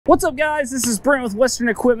What's up, guys? This is Brent with Western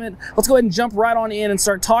Equipment. Let's go ahead and jump right on in and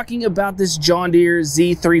start talking about this John Deere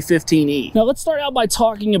Z315E. Now, let's start out by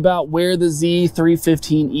talking about where the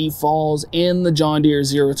Z315E falls in the John Deere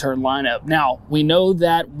zero-turn lineup. Now, we know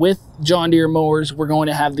that with John Deere mowers, we're going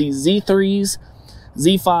to have these Z3s,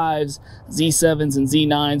 Z5s, Z7s, and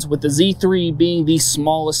Z9s, with the Z3 being the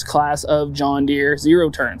smallest class of John Deere zero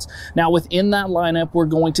turns. Now, within that lineup, we're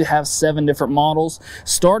going to have 7 different models,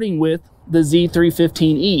 starting with the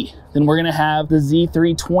Z315E. Then we're going to have the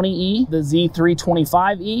Z320E, the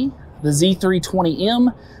Z325E, the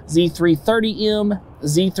Z320M, Z330M,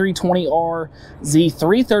 Z320R,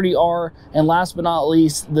 Z330R, and last but not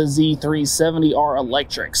least, the Z370R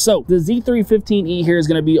electric. So the Z315E here is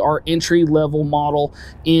going to be our entry-level model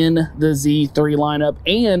in the Z3 lineup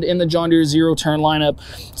and in the John Deere zero-turn lineup.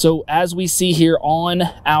 So as we see here on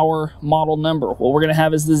our model number, what we're going to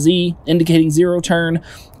have is the Z indicating zero-turn,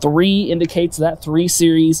 3 indicates that 3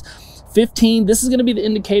 series, 15, this is going to be the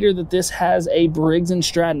indicator that this has a Briggs &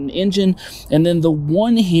 Stratton engine, and then the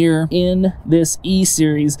 1 here in this E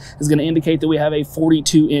series is going to indicate that we have a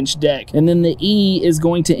 42-inch deck, and then the E is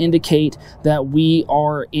going to indicate that we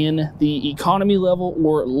are in the economy level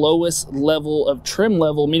or lowest level of trim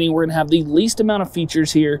level, meaning we're going to have the least amount of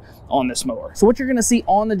features here on this mower. So what you're going to see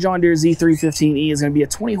on the John Deere Z315E is going to be a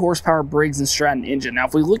 20 horsepower Briggs & Stratton engine. Now,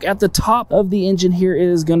 if we look at the top of the engine here, it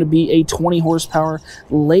is going to be a 20 horsepower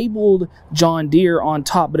labeled John Deere on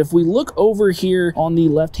top, but if we look over here on the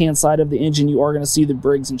left hand side of the engine, you are going to see the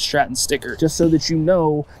Briggs & Stratton sticker, just so that you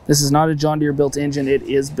know this is not a John Deere built engine. It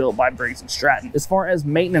is built by Briggs & Stratton. As far as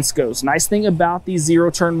maintenance goes, nice thing about these zero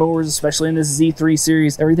turn mowers, especially in this Z3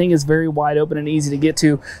 series, everything is very wide open and easy to get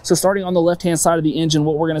to. So starting on the left hand side of the engine,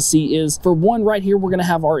 what we're going to see is, for one, right here we're going to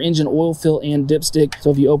have our engine oil fill and dipstick. So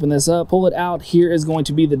if you open this up, pull it out, here is going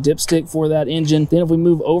to be the dipstick for that engine. Then if we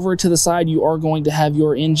move over to the side, you are going to have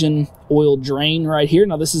your engine oil drain right here.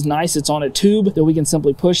 Now this is nice, it's on a tube that we can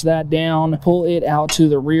simply push that down, pull it out to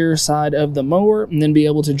the rear side of the mower, and then be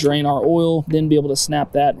able to drain our oil, then be able to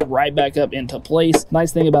snap that right back up into place.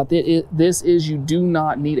 Nice thing about this is you do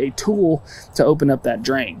not need a tool to open up that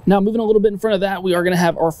drain. Now moving a little bit in front of that, we are going to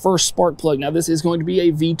have our first spark plug. Now this is going to be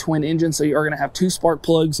a V-twin engine, so you are going to have 2 spark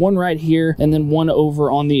plugs, one right here and then one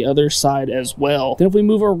over on the other side as well. Then if we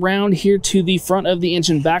move around here to the front of the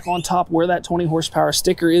engine, back on top where that 20 horsepower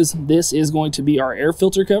sticker is, this is going to be our air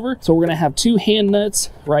filter cover. So we're going to have 2 hand nuts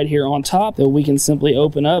right here on top that we can simply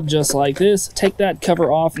open up just like this, take that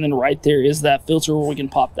cover off, and then right there is that filter where we can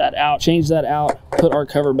pop that out, change that out, put our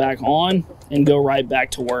cover back on, and go right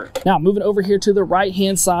back to work. Now moving over here to the right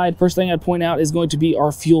hand side, first thing I'd point out is going to be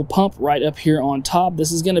our fuel pump right up here on top.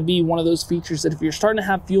 This is going to be one of those features that if you're starting to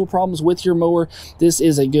have fuel problems with your mower, this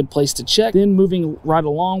is a good place to check. Then moving right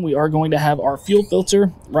along, we are going to have our fuel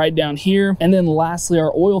filter right down here, and then lastly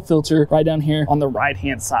our oil filter right down here on the right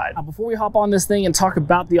hand side. Now before we hop on this thing and talk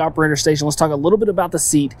about the operator station, let's talk a little bit about the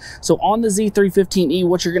seat. So on the Z315E,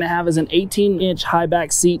 what you're going to have is an 18-inch high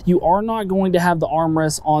back seat. You are not going to have the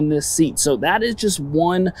armrest on this seat, so that is just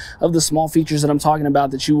one of the small features that I'm talking about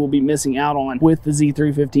that you will be missing out on with the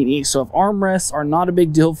Z315E. So if armrests are not a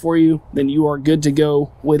big deal for you, then you are good to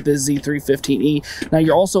go with the Z315E. Now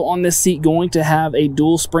you're also on this seat going to have a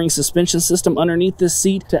dual spring suspension system underneath this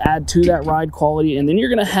seat to add to that ride quality, and then you're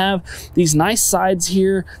going to have these nice sides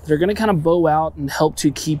here that are going to kind of bow out and help to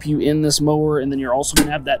keep you in this mower, and then you're also going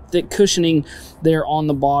to have that thick cushioning there on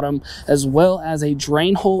the bottom, as well as a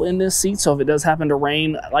drain hole in this seat. So if it does happen to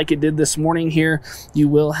rain like it did this morning here, you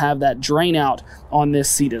will have that drain out on this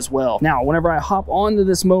seat as well. Now whenever I hop onto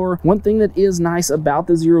this mower, one thing that is nice about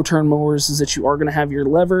the zero turn mowers is that you are going to have your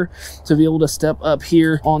lever to be able to step up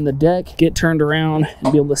here on the deck, get turned around,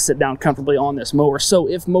 and be able to sit down comfortably on this mower. So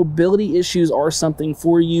if mobility issues are something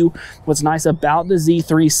for you, what's nice about the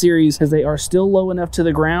Z3 series is they are still low enough to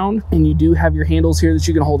the ground, and you do have your handles here that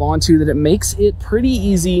you can hold on to, that it makes it pretty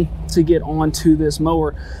easy to get onto this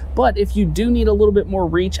mower. But if you do need a little bit more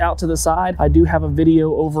reach out to the side, I do have a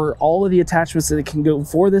video over all of the attachments that it can go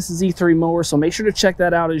for this Z3 mower, so make sure to check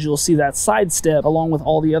that out, as you'll see that side step along with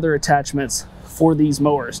all the other attachments for these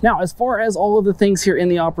mowers. Now, as far as all of the things here in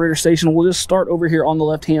the operator station, we'll just start over here on the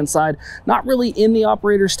left hand side. Not really in the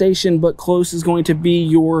operator station, but close is going to be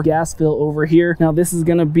your gas fill over here. Now this is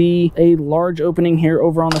going to be a large opening here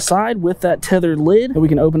over on the side with that tethered lid that we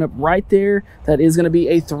can open up right there. That is going to be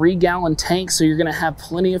a 3-gallon tank, so you're going to have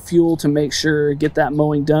plenty of fuel to make sure get that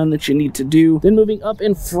mowing done that you need to do. Then moving up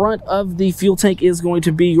in front of the fuel tank is going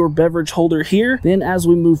to be your beverage holder here. Then as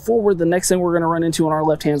we move forward, the next thing we're going to run into on our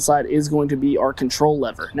left hand side is going to be our control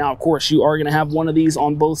lever. Now, of course, you are going to have one of these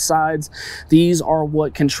on both sides. These are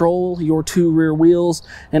what control your two rear wheels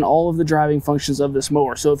and all of the driving functions of this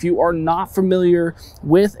mower. So if you are not familiar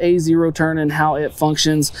with a zero turn and how it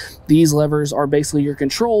functions, these levers are basically your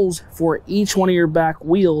controls for each one of your back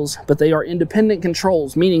wheels, but they are independent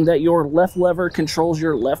controls, meaning that your left lever controls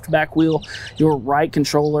your left back wheel, your right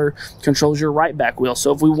controller controls your right back wheel.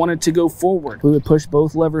 So if we wanted to go forward, we would push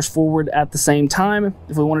both levers forward at the same time.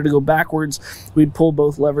 If we wanted to go backwards, we'd pull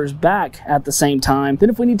both levers back at the same time. Then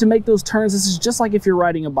if we need to make those turns, this is just like if you're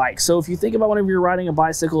riding a bike. So if you think about whenever you're riding a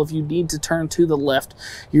bicycle, if you need to turn to the left,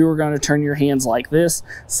 you're going to turn your hands like this.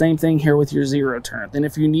 Same thing here with your zero turn. Then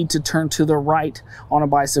if you need to turn to the right on a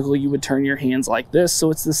bicycle, you would turn your hands like this.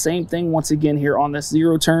 So it's the same thing once again here on this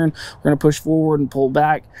zero turn. We're going to push forward and pull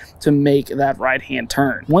back to make that right hand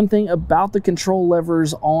turn. One thing about the control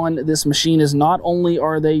levers on this machine is not only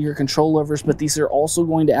are they your control levers, but these are also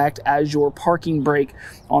going to act as your parking brake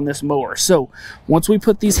on this mower. So once we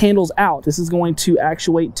put these handles out, this is going to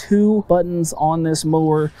actuate two buttons on this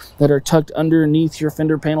mower that are tucked underneath your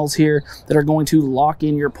fender panels here that are going to lock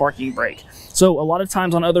in your parking brake. So a lot of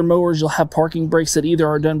times on other mowers, you'll have parking brakes that either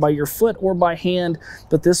are done by your foot or by hand,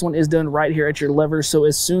 but this one is done right here at your lever. So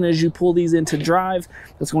as soon as you pull these into drive,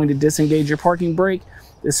 it's going to disengage your parking brake.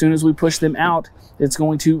 As soon as we push them out, it's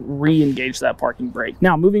going to re-engage that parking brake.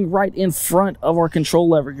 Now, moving right in front of our control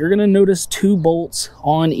lever, you're going to notice two bolts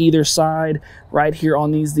on either side right here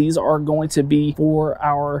on these. These are going to be for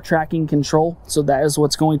our tracking control. So that is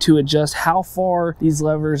what's going to adjust how far these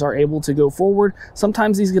levers are able to go forward.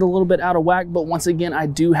 Sometimes these get a little bit out of whack, but once again, I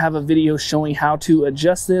do have a video showing how to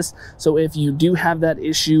adjust this. So if you do have that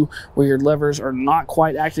issue where your levers are not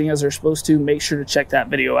quite acting as they're supposed to, make sure to check that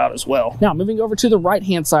video out as well. Now, moving over to the right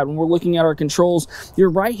hand side, when we're looking at our controls, your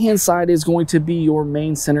right hand side is going to be your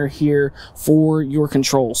main center here for your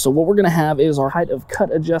controls. So what we're going to have is our height of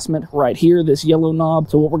cut adjustment right here, this yellow knob.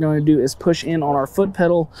 So what we're going to do is push in on our foot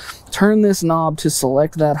pedal, turn this knob to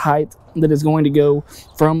select that height that is going to go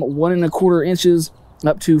from 1 1/4 inches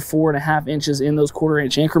up to 4 1/2 inches in those 1/4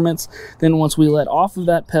 inch increments. Then once we let off of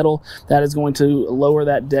that pedal, that is going to lower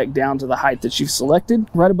that deck down to the height that you've selected.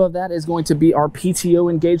 Right above that is going to be our PTO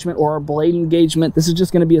engagement or our blade engagement. This is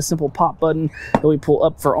just going to be a simple pop button that we pull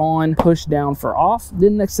up for on, push down for off.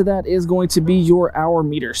 Then next to that is going to be your hour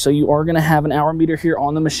meter. So you are going to have an hour meter here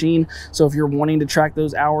on the machine. So if you're wanting to track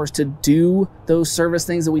those hours to do those service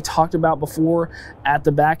things that we talked about before at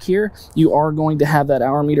the back here, you are going to have that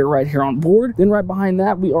hour meter right here on board. Then right behind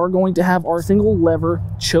that, we are going to have our single lever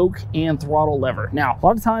choke and throttle lever. Now, a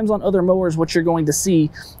lot of times on other mowers, what you're going to see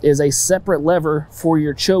is a separate lever for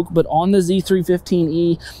your choke, but on the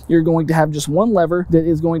Z315E, you're going to have just one lever that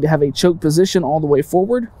is going to have a choke position all the way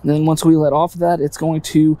forward. And then once we let off of that, it's going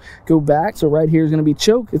to go back. So right here is going to be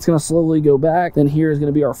choke. It's going to slowly go back. Then here is going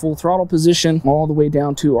to be our full throttle position all the way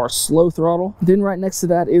down to our slow throttle. Then right next to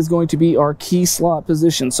that is going to be our key slot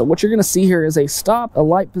position. So what you're going to see here is a stop, a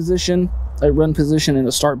light position, a run position, and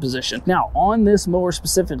a start position. Now, on this mower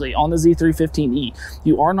specifically, on the Z315E,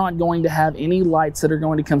 you are not going to have any lights that are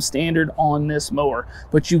going to come standard on this mower,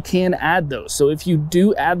 but you can add those. So if you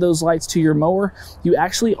do add those lights to your mower, you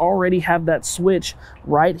actually already have that switch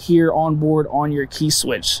right here on board on your key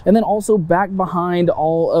switch. And then also back behind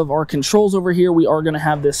all of our controls over here, we are going to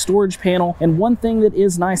have this storage panel. And one thing that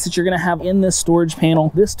is nice that you're going to have in this storage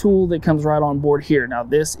panel, this tool that comes right on board here. Now,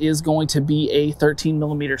 this is going to be a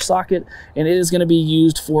 13mm socket, and it is going to be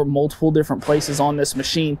used for multiple different places on this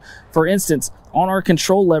machine. For instance, on our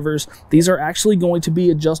control levers, these are actually going to be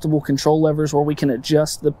adjustable control levers where we can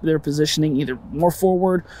adjust their positioning either more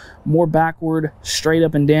forward, more backward, straight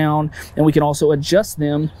up and down, and we can also adjust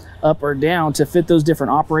them up or down to fit those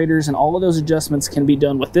different operators, and all of those adjustments can be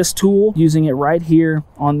done with this tool, using it right here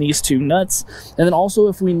on these two nuts. And then also,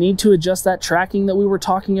 if we need to adjust that tracking that we were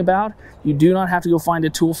talking about, you do not have to go find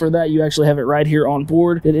a tool for that. You actually have it right here on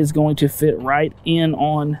board. It is going to fit right in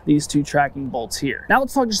on these two tracking bolts here. Now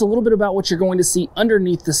let's talk just a little bit about what you're going to see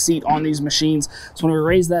underneath the seat on these machines. So when we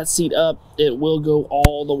raise that seat up, it will go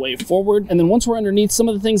all the way forward. And then once we're underneath, some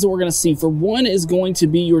of the things that we're going to see, for one, is going to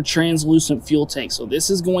be your translucent fuel tank. So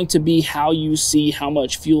this is going to be how you see how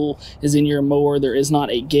much fuel is in your mower. There is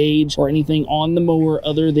not a gauge or anything on the mower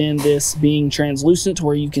other than this being translucent,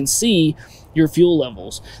 where you can see your fuel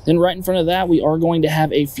levels. Then right in front of that, we are going to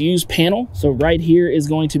have a fuse panel. So right here is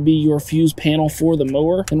going to be your fuse panel for the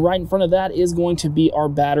mower. And right in front of that is going to be our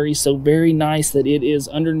battery. So very nice that it is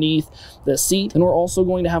underneath the seat. And we're also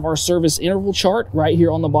going to have our service interval chart right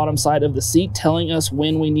here on the bottom side of the seat, telling us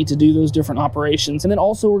when we need to do those different operations. And then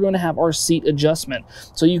also we're going to have our seat adjustment.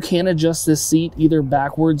 So you can adjust this seat either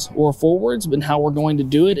backwards or forwards, but how we're going to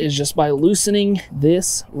do it is just by loosening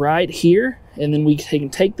this right here. And then we can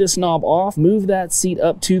take this knob off, move that seat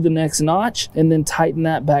up to the next notch, and then tighten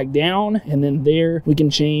that back down. And then there we can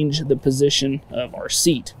change the position of our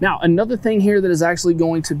seat. Now, another thing here that is actually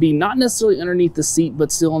going to be not necessarily underneath the seat,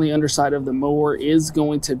 but still on the underside of the mower is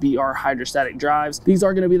going to be our hydrostatic drives. These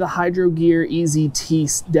are going to be the Hydro Gear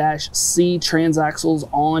EZT-C Transaxles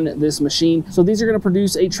on this machine. So these are going to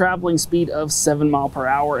produce a traveling speed of 7 miles per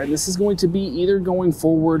hour. And this is going to be either going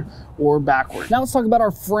forward or backward. Now let's talk about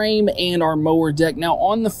our frame and our mower deck. Now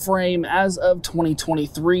on the frame, as of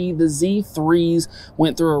 2023, the Z3s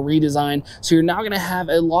went through a redesign. So you're now going to have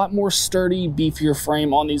a lot more sturdy, beefier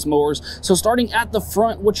frame on these mowers. So starting at the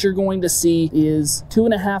front, what you're going to see is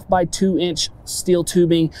 2.5 by 2 inch steel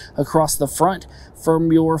tubing across the front,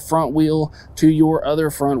 from your front wheel to your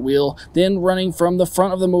other front wheel. Then running from the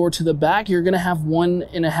front of the mower to the back, you're going to have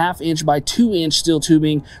 1.5 inch by 2 inch steel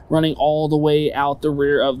tubing running all the way out the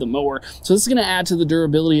rear of the mower. So this is going to add to the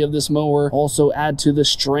durability of this mower, also add to the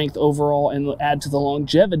strength overall, and add to the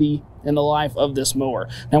longevity and the life of this mower.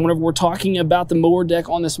 Now, whenever we're talking about the mower deck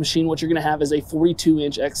on this machine, what you're going to have is a 42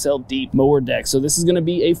 inch XL deep mower deck. So this is going to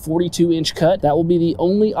be a 42 inch cut. That will be the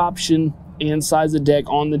only option and size of deck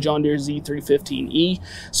on the John Deere Z315E.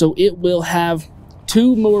 So it will have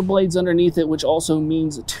 2 mower blades underneath it, which also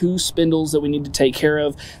means 2 spindles that we need to take care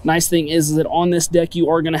of. Nice thing is that on this deck, you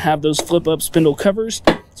are going to have those flip up spindle covers.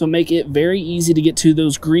 So make it very easy to get to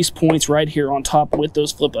those grease points right here on top with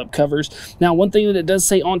those flip up covers. Now, one thing that it does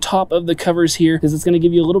say on top of the covers here is it's going to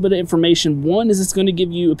give you a little bit of information. One is it's going to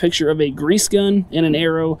give you a picture of a grease gun and an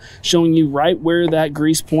arrow showing you right where that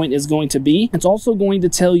grease point is going to be. It's also going to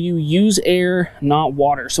tell you use air, not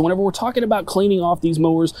water. So whenever we're talking about cleaning off these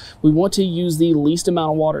mowers, we want to use the least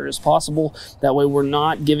amount of water as possible. That way we're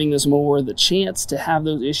not giving this mower the chance to have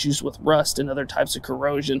those issues with rust and other types of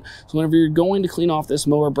corrosion. So whenever you're going to clean off this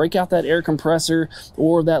mower, break out that air compressor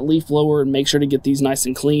or that leaf blower and make sure to get these nice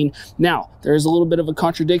and clean. Now, there's a little bit of a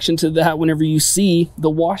contradiction to that whenever you see the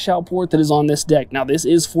washout port that is on this deck. Now, this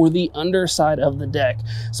is for the underside of the deck.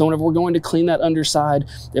 So whenever we're going to clean that underside,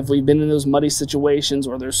 if we've been in those muddy situations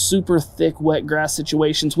or there's super thick wet grass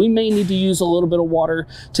situations, we may need to use a little bit of water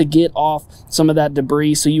to get off some of that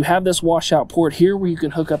debris. So you have this washout port here where you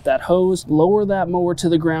can hook up that hose, lower that mower to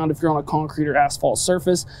the ground if you're on a concrete or asphalt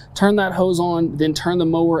surface, turn that hose on, then turn the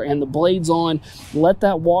mower and the blades on, let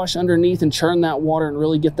that wash underneath and churn that water and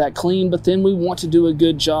really get that clean. But then we want to do a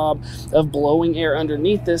good job of blowing air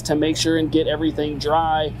underneath this to make sure and get everything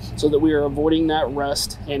dry so that we are avoiding that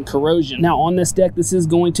rust and corrosion. Now on this deck, this is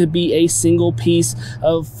going to be a single piece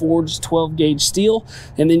of forged 12 gauge steel,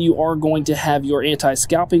 and then you are going to have your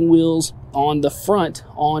anti-scalping wheels on the front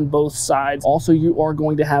on both sides. Also, you are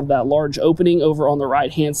going to have that large opening over on the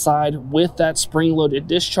right hand side with that spring-loaded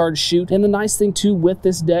discharge chute. And the nice thing too with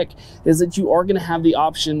this deck is that you are going to have the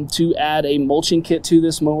option to add a mulching kit to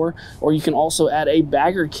this mower, or you can also add a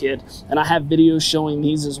bagger kit, and I have videos showing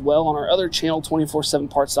these as well on our other channel,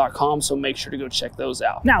 247parts.com, so make sure to go check those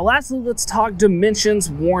out. Now lastly, let's talk dimensions,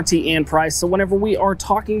 warranty, and price. So whenever we are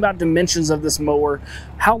talking about dimensions of this mower,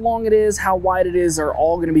 how long it is, how wide it is, are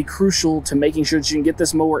all going to be crucial to making sure that you can get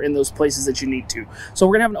this mower in those places that you need to. So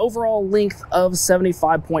we're gonna have an overall length of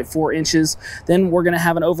 75.4 inches. Then we're gonna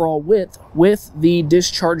have an overall width with the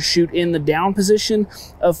discharge chute in the down position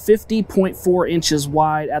of 50.4 inches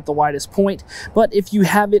wide at the widest point. But if you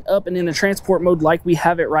have it up and in a transport mode like we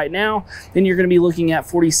have it right now, then you're gonna be looking at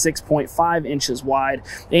 46.5 inches wide.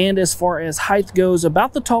 And as far as height goes,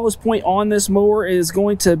 about the tallest point on this mower is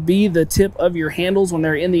going to be the tip of your handles when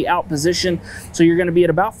they're in the out position. So you're gonna be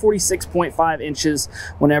at about 46.5 inches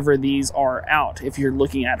whenever these are out, if you're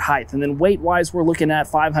looking at height. And then weight wise, we're looking at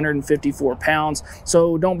 554 pounds.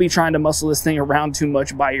 So don't be trying to muscle this thing around too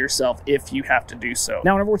much by yourself if you have to do so.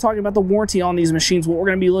 Now, whenever we're talking about the warranty on these machines, what we're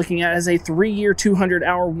going to be looking at is a 3-year,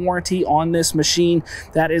 200-hour warranty on this machine.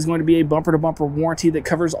 That is going to be a bumper-to-bumper warranty that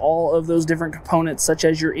covers all of those different components, such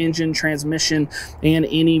as your engine, transmission, and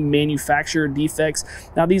any manufacturer defects.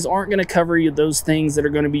 Now, these aren't going to cover you those things that are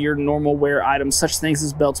going to be your normal wear items, such things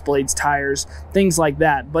as belts, blades, tires, things like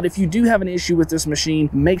that. But if you do have an issue with this machine,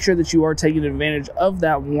 make sure that you are taking advantage of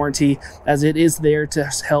that warranty, as it is there to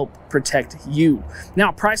help protect you.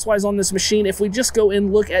 Now, price-wise on this machine, if we just go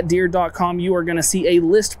and look at Deere.com, you are going to see a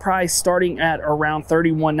list price starting at around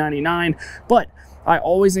 $31.99, but I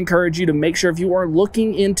always encourage you to make sure, if you are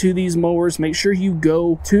looking into these mowers, make sure you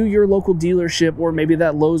go to your local dealership or maybe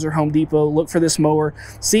that Lowe's or Home Depot, look for this mower,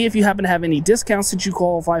 see if you happen to have any discounts that you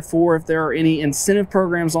qualify for, if there are any incentive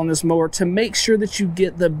programs on this mower, to make sure that you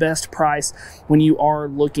get the best price when you are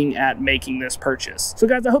looking at making this purchase. So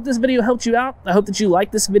guys, I hope this video helped you out. I hope that you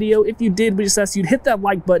liked this video. If you did, we just ask you to hit that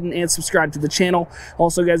like button and subscribe to the channel.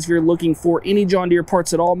 Also guys, if you're looking for any John Deere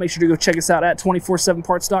parts at all, make sure to go check us out at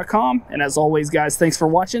 247parts.com. And as always guys, thanks for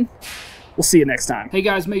watching. We'll see you next time. Hey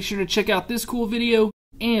guys, make sure to check out this cool video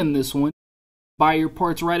and this one. Buy your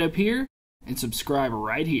parts right up here and subscribe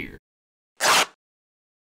right here.